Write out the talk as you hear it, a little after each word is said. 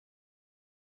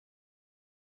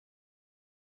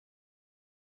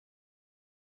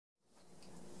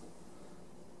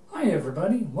Hi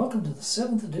everybody, welcome to the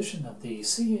 7th edition of the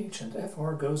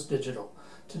CH&FR Goes Digital.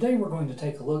 Today we're going to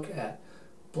take a look at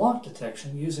block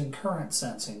detection using current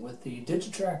sensing with the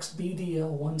Digitrax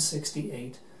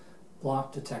BDL168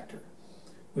 block detector.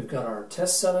 We've got our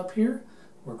test setup here.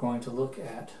 We're going to look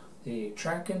at the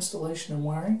track installation and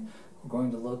wiring. We're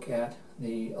going to look at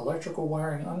the electrical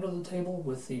wiring under the table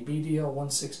with the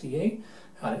BDL168,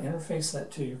 how to interface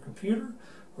that to your computer.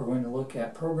 We're going to look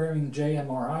at programming the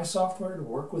JMRI software to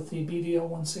work with the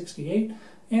BDL168,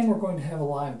 and we're going to have a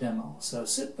live demo. So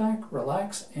sit back,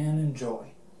 relax, and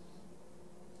enjoy.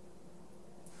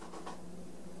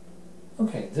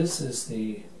 Okay, this is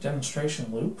the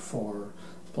demonstration loop for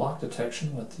block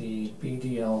detection with the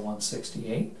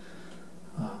BDL168.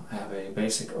 I have a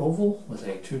basic oval with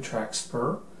a 2-track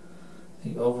spur.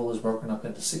 The oval is broken up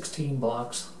into 16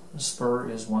 blocks. The spur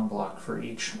is 1 block for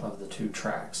each of the 2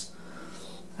 tracks.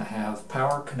 I have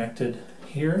power connected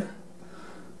here,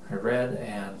 my red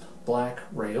and black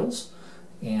rails,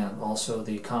 and also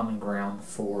the common ground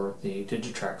for the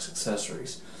Digitrax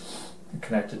accessories. I'm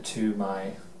connected to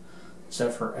my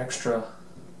CH&FR Extra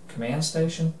command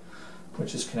station,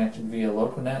 which is connected via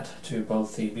LocoNet to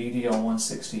both the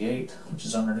BDL168, which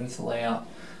is underneath the layout,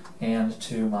 and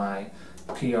to my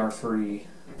PR3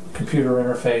 computer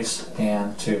interface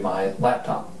and to my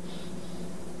laptop.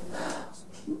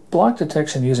 Block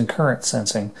detection using current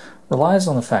sensing relies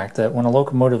on the fact that when a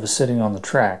locomotive is sitting on the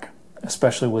track,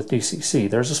 especially with DCC,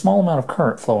 there's a small amount of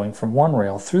current flowing from one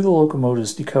rail through the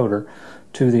locomotive's decoder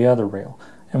to the other rail.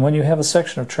 And when you have a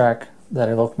section of track that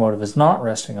a locomotive is not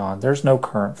resting on, there's no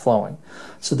current flowing.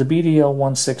 So the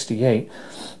BDL168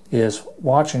 is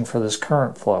watching for this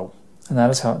current flow, and that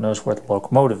is how it knows where the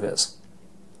locomotive is.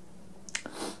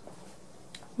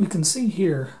 We can see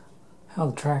here how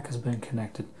the track has been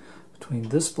connected between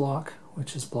this block,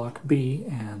 which is block B,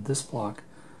 and this block,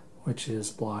 which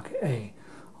is block A.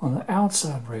 On the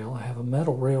outside rail, I have a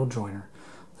metal rail joiner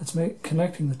that's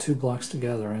connecting the 2 blocks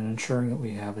together and ensuring that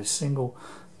we have a single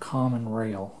common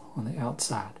rail on the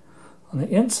outside. On the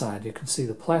inside, you can see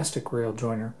the plastic rail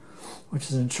joiner, which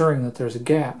is ensuring that there's a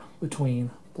gap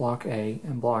between block A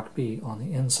and block B on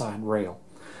the inside rail.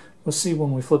 We'll see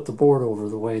when we flip the board over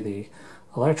the way the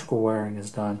electrical wiring is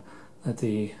done that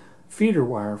the feeder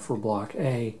wire for block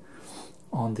A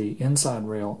on the inside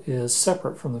rail is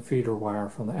separate from the feeder wire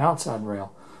from the outside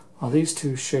rail, while these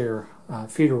two share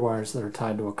feeder wires that are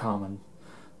tied to a common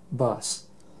bus.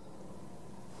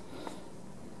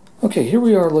 Okay, here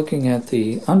we are looking at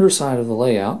the underside of the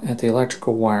layout at the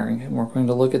electrical wiring, and we're going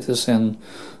to look at this in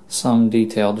some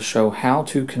detail to show how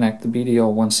to connect the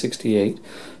BDL168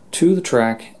 to the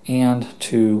track and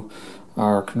to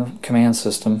our command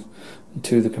system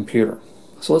to the computer.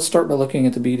 So let's start by looking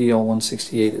at the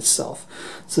BDL168 itself.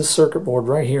 It's this circuit board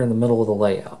right here in the middle of the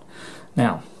layout.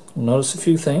 Now, you'll notice a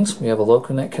few things. We have a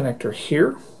LocoNet connector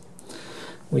here.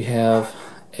 We have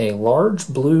a large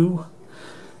blue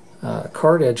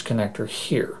card edge connector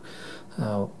here.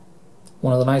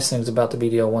 One of the nice things about the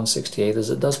BDL168 is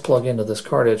it does plug into this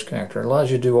card edge connector. It allows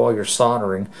you to do all your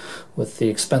soldering with the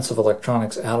expensive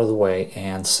electronics out of the way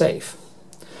and safe.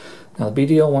 Now the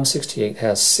BDL168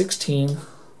 has 16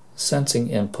 sensing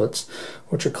inputs,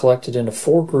 which are collected into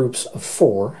 4 groups of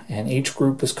 4, and each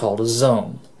group is called a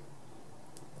zone.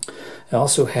 I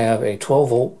also have a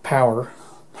 12-volt power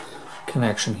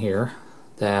connection here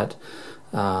that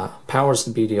powers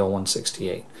the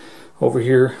BDL168. Over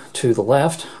here to the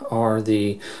left are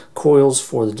the coils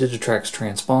for the Digitrax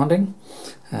transponding,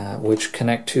 which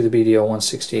connect to the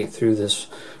BDL168 through this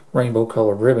rainbow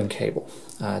colored ribbon cable.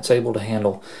 It's able to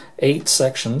handle 8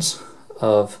 sections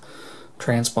of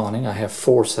transponding. I have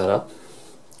 4 set up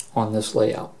on this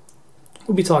layout.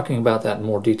 We'll be talking about that in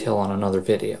more detail on another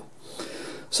video.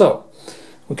 So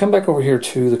we come back over here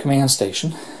to the command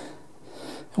station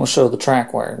and we'll show the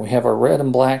track wiring. We have our red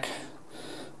and black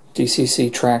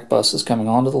DCC track buses coming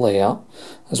onto the layout,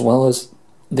 as well as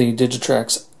the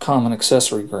Digitrax common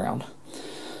accessory ground.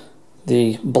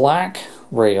 The black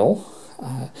rail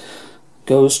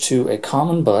goes to a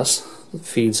common bus that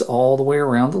feeds all the way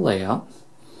around the layout,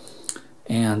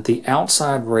 and the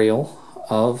outside rail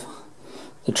of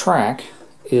the track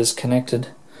is connected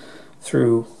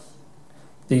through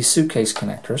these suitcase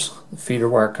connectors. The feeder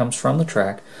wire comes from the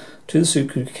track to the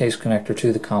suitcase connector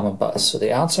to the common bus. So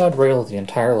the outside rail of the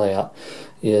entire layout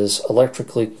is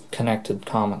electrically connected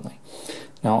commonly.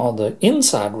 Now on the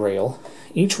inside rail,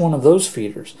 each one of those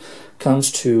feeders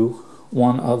comes to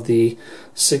one of the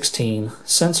 16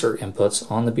 sensor inputs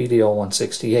on the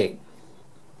BDL168.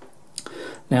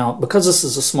 Now, because this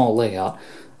is a small layout,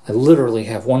 I literally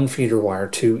have one feeder wire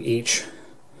to each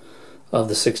of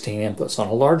the 16 inputs. On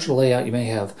a larger layout, you may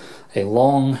have a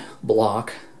long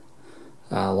block,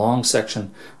 long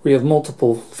section where you have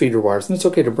multiple feeder wires, and it's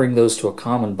okay to bring those to a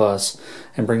common bus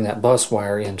and bring that bus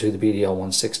wire into the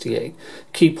BDL168.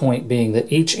 Key point being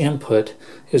that each input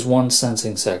is one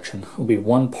sensing section. It will be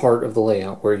one part of the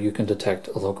layout where you can detect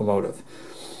a locomotive.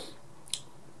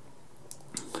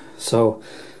 So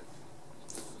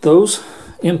those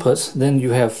inputs, then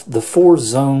you have the 4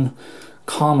 zone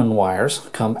common wires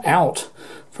come out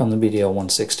from the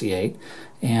BDL168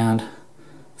 and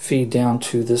feed down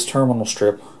to this terminal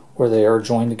strip where they are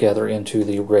joined together into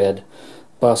the red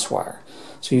bus wire.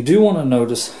 So you do want to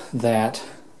notice that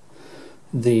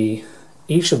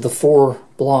each of the 4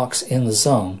 blocks in the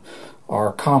zone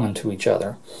are common to each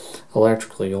other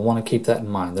electrically. You'll want to keep that in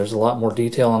mind. There's a lot more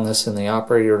detail on this in the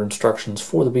operator instructions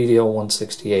for the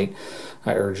BDL168.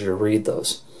 I urge you to read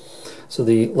those. So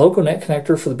the LocoNet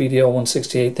connector for the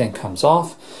BDL168 then comes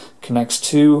off, connects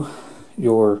to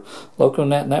your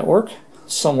LocoNet network.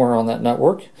 Somewhere on that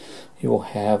network you will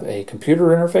have a computer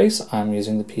interface. I'm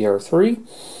using the PR3.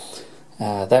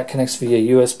 That connects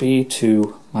via USB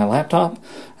to my laptop,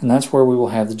 and that's where we will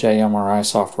have the JMRI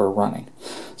software running.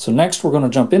 So next we're going to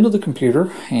jump into the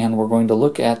computer and we're going to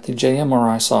look at the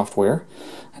JMRI software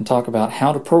and talk about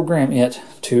how to program it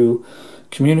to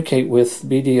communicate with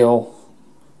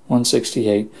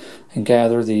BDL168 and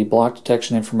gather the block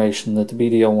detection information that the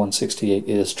BDL168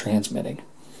 is transmitting.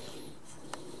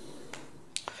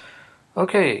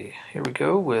 Okay, here we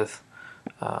go with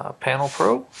Panel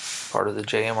Pro, part of the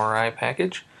JMRI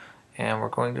package, and we're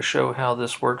going to show how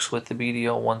this works with the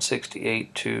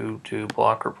BDL168 to do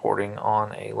block reporting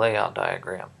on a layout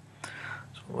diagram.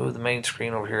 So we'll move the main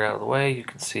screen over here out of the way. You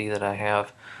can see that I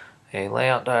have a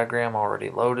layout diagram already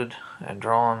loaded and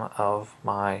drawn of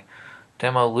my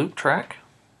demo loop track,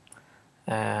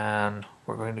 and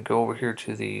we're going to go over here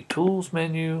to the Tools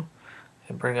menu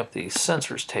and bring up the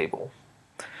Sensors table.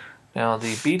 Now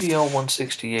the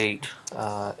BDL168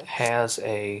 has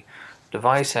a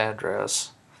device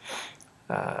address,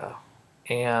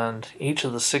 and each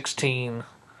of the 16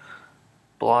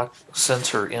 block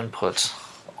sensor inputs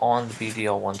on the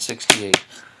BDL168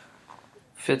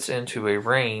 fits into a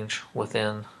range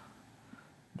within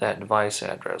that device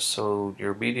address. So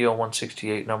your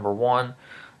BDL168 number 1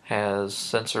 has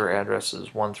sensor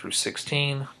addresses 1 through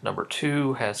 16, number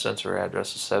 2 has sensor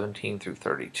addresses 17 through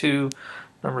 32,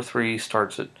 number 3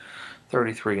 starts at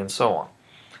 33, and so on.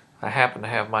 I happen to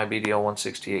have my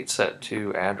BDL168 set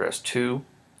to address 2,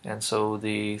 and so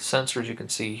the sensors you can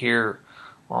see here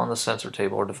on the sensor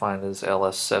table are defined as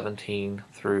LS17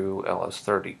 through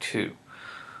LS32.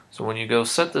 So when you go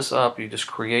set this up, you just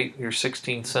create your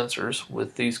 16 sensors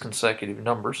with these consecutive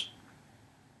numbers.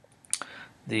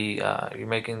 You're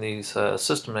making these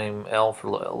system name L for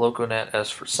LocoNet,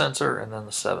 S for sensor, and then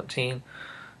the 17.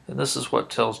 And this is what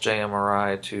tells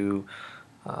JMRI to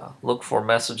look for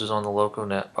messages on the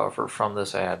LocoNet buffer from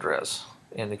this address,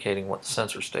 indicating what the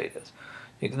sensor state is.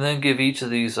 You can then give each of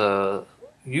these a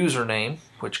username,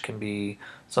 which can be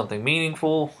something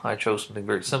meaningful. I chose something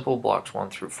very simple, blocks 1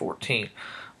 through 14.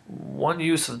 One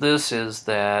use of this is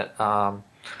that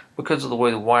because of the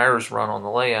way the wires run on the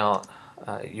layout,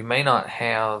 you may not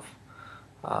have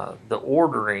the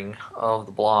ordering of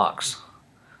the blocks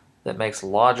that makes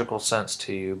logical sense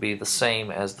to you be the same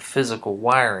as the physical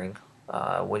wiring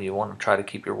when you want to try to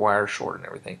keep your wires short and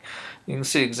everything. You can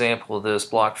see an example of this.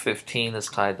 Block 15 is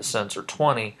tied to sensor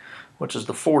 20, which is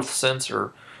the 4th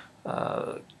sensor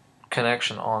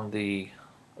connection on the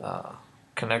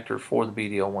connector for the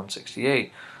BDL168,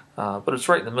 but it's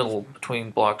right in the middle between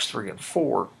blocks 3 and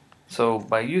 4. So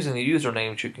by using the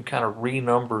usernames, you can kind of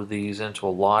renumber these into a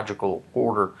logical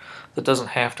order that doesn't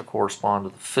have to correspond to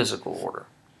the physical order.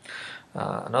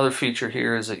 Another feature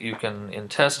here is that you can, in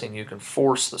testing, you can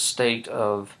force the state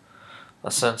of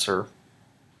a sensor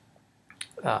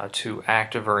to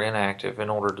active or inactive in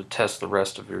order to test the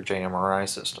rest of your JMRI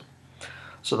system.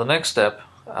 So the next step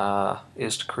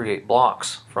is to create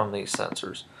blocks from these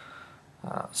sensors.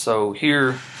 So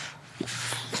here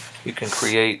you can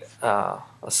create a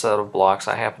set of blocks.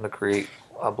 I happen to create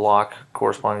a block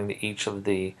corresponding to each of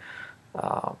the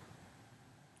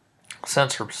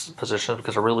sensor positions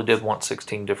because I really did want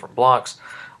 16 different blocks.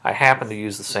 I happen to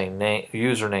use the same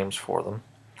usernames for them.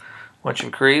 Once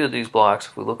you've created these blocks,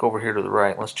 if we look over here to the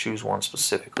right, let's choose one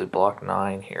specifically, block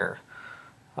 9 here.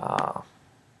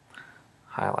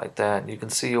 Highlight that. You can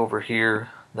see over here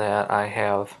that I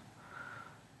have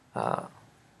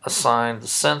assigned the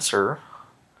sensor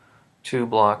to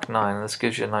block 9. This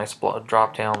gives you a nice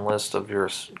drop-down list of your,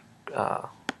 keep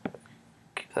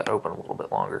that open a little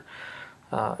bit longer,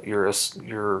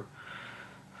 your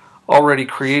already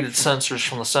created sensors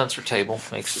from the sensor table.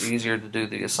 Makes it easier to do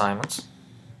the assignments.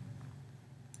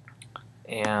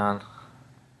 And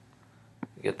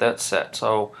get that set.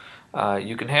 So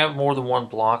you can have more than one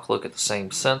block look at the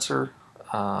same sensor.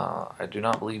 I do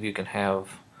not believe you can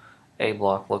have a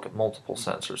block look at multiple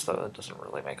sensors, though. That doesn't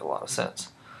really make a lot of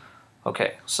sense.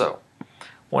 Okay, so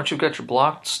once you've got your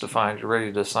blocks defined, you're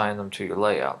ready to assign them to your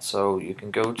layout. So you can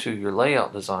go to your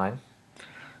layout design.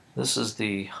 This is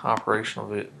the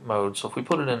operational mode. So if we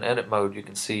put it in edit mode, you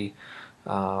can see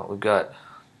we've got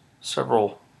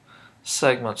several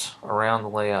segments around the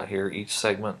layout here. Each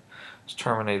segment is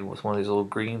terminated with one of these little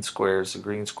green squares, the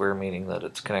green square meaning that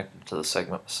it's connected to the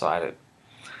segment beside it.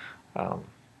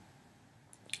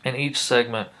 And each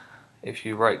segment, if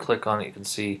you right click on it, you can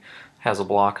see has a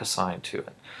block assigned to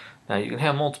it. Now you can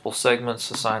have multiple segments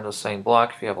assigned to the same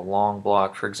block. If you have a long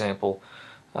block, for example,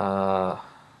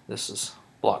 this is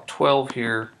block 12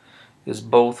 here, is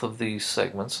both of these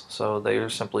segments, so they are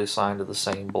simply assigned to the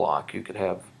same block. You could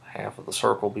have half of the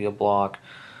circle be a block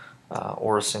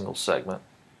or a single segment.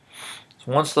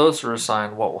 So once those are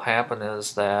assigned, what will happen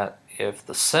is that if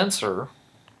the sensor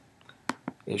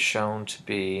is shown to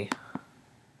be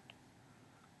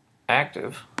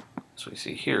active, as we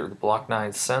see here, the block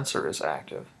 9 sensor is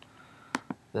active,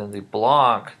 then the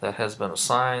block that has been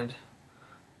assigned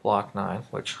block 9,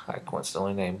 which I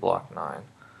coincidentally named block 9,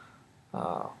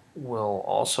 will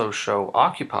also show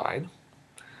occupied.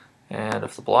 And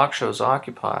if the block shows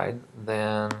occupied,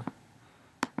 then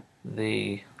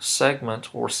the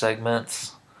segment or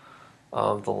segments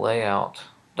of the layout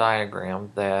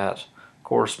diagram that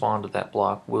correspond to that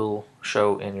block will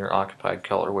show in your occupied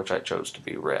color, which I chose to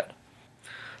be red.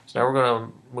 So now we're going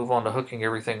to move on to hooking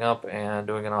everything up and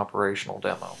doing an operational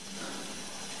demo.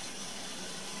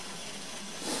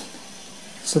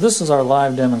 So this is our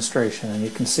live demonstration, and you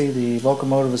can see the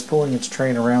locomotive is pulling its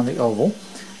train around the oval,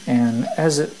 and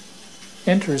as it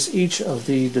enters each of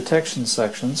the detection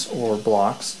sections or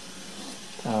blocks,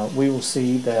 we will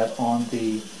see that on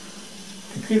the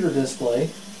computer display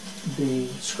the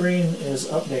screen is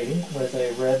updating with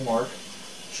a red mark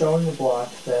showing the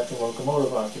block that the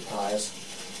locomotive occupies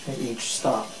at each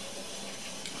stop.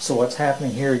 So what's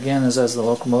happening here again is as the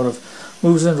locomotive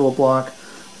moves into a block,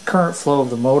 current flow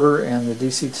of the motor and the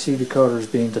DC-DC decoder is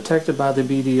being detected by the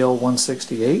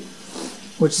BDL168,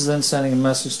 which is then sending a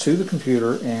message to the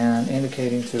computer and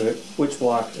indicating to it which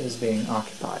block is being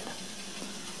occupied.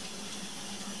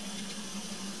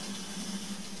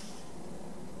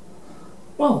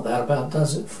 Well, that about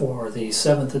does it for the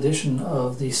 7th edition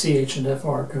of the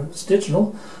CH&FR Codes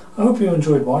Digital. I hope you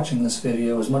enjoyed watching this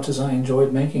video as much as I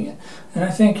enjoyed making it, and I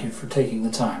thank you for taking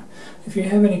the time. If you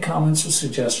have any comments or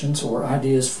suggestions or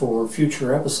ideas for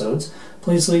future episodes,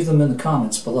 please leave them in the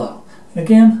comments below. And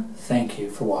again, thank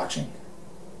you for watching.